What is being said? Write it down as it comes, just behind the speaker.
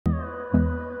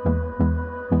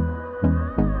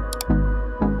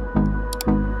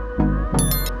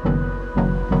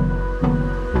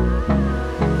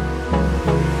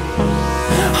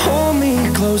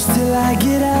close till I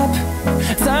get up.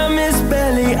 Time is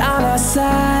barely on our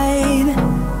side.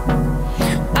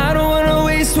 I don't wanna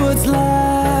waste what's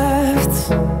left.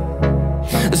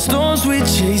 The storms we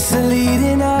chase are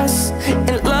leading us,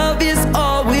 and love is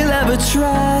all we'll ever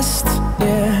trust.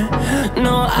 Yeah,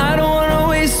 no, I don't wanna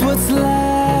waste what's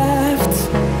left.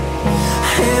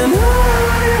 And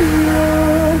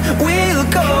on we'll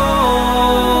go,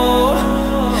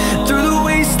 through the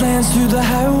wastelands, through the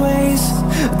highways,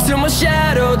 till my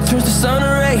shadow turns to sun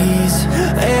rays.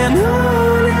 And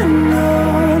on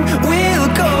we'll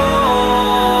go,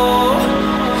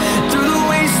 through the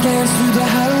wastelands, through the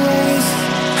highways,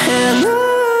 and on.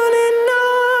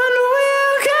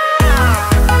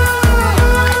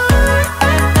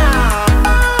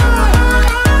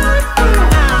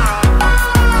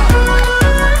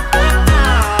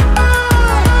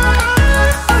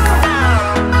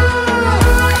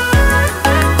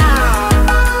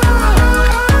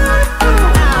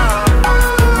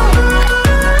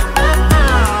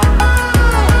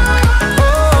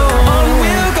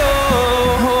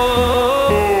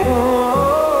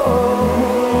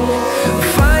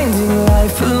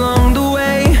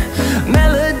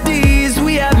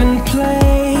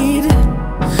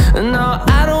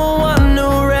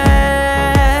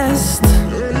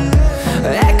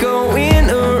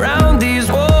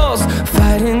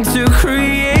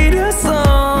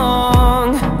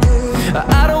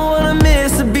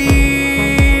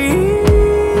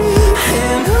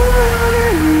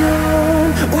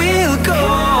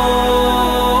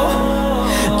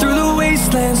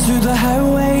 Through the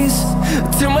highways,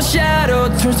 till my shadow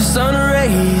turns to sun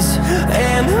rays.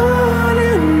 And on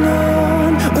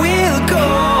we'll go,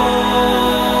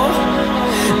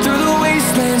 through the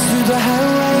wastelands, through the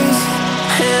highways,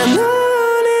 and on.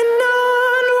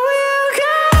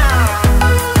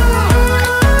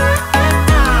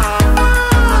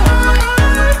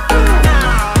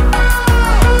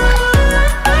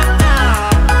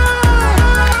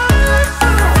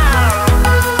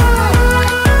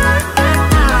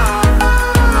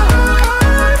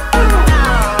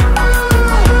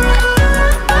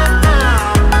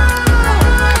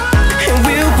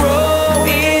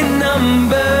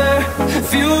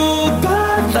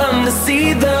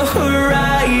 See the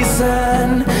horizon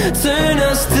turn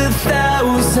us to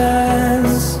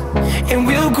thousands, and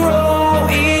we'll grow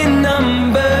in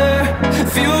number,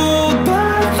 fueled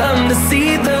by them to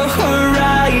see the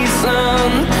horizon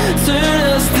turn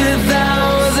us to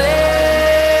thousands.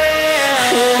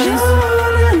 And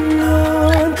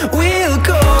on we'll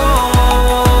go,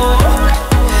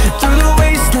 through the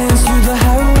wastelands, through the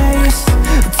highways,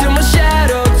 till my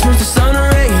shadow turns to sun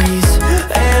rays.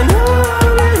 And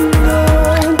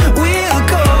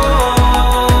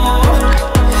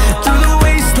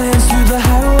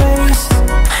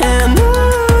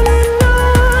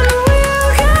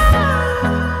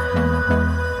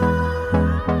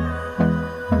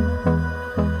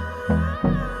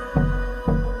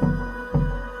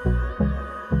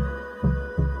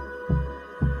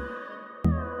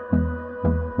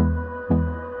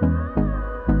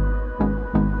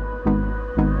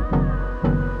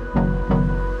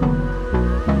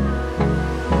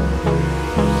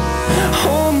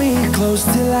close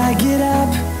till I get up.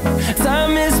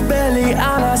 Time is barely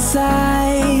on our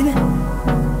side.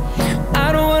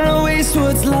 I don't wanna waste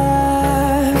what's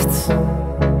left.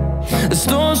 The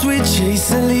storms we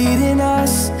chase are leading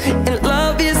us, and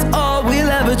love is all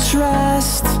we'll ever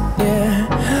trust. Yeah,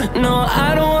 no,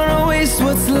 I don't wanna waste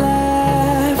what's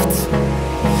left.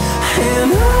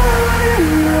 And on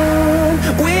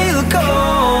we'll go,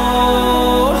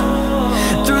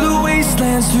 through the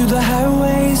wastelands, through the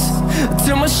highways,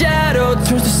 till my shadow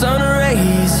turns to sun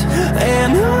rays.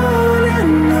 And on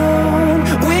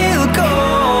we'll go,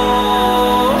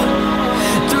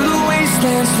 through the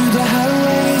wastelands, through the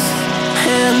highways,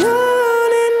 and on.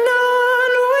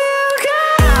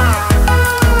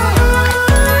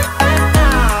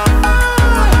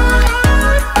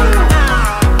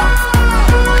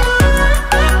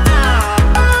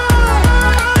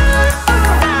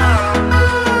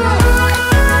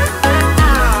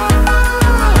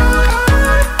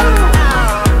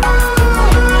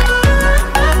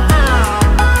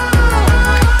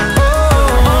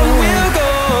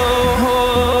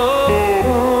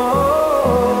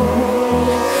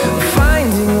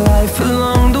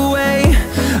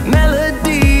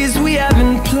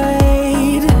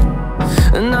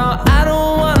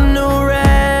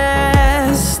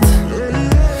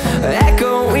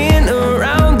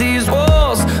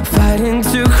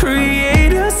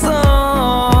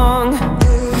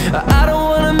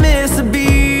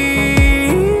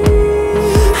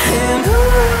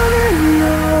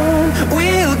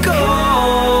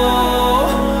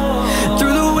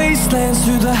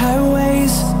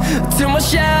 till my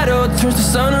shadow turns to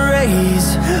sun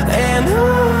rays. And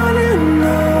on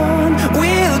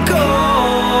we'll go,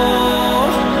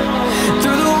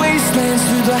 through the wastelands,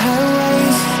 through the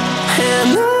highways,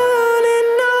 and on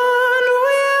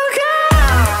we'll go.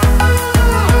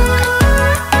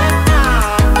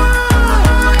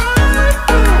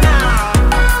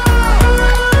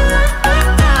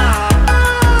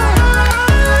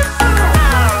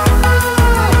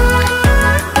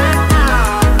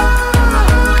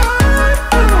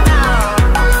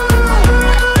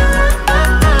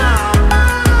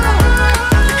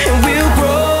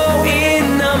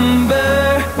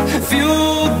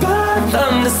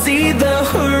 See the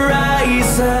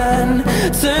horizon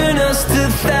turn us to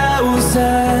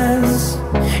thousands,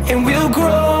 and we'll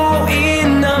grow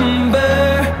in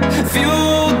number,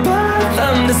 fueled by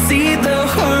them to see the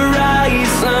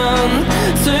horizon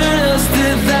turn us to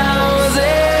thousands.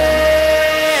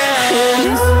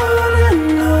 And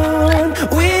on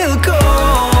we'll go,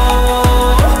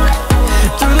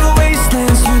 through the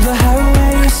wastelands, through the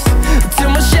highways, till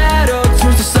my shadow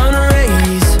turns to sun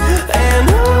rays. And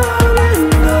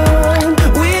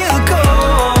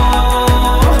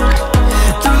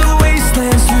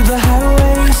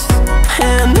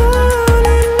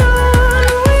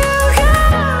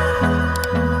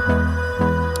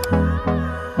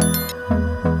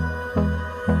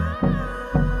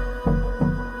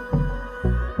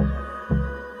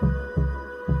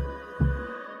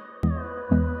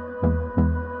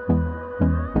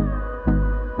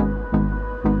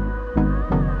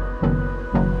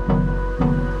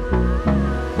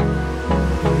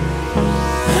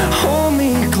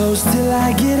close till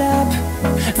I get up.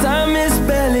 Time is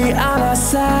barely on our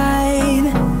side.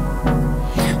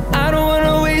 I don't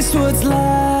wanna waste what's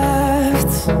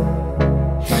left.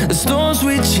 The storms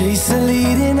we chase are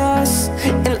leading us,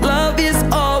 and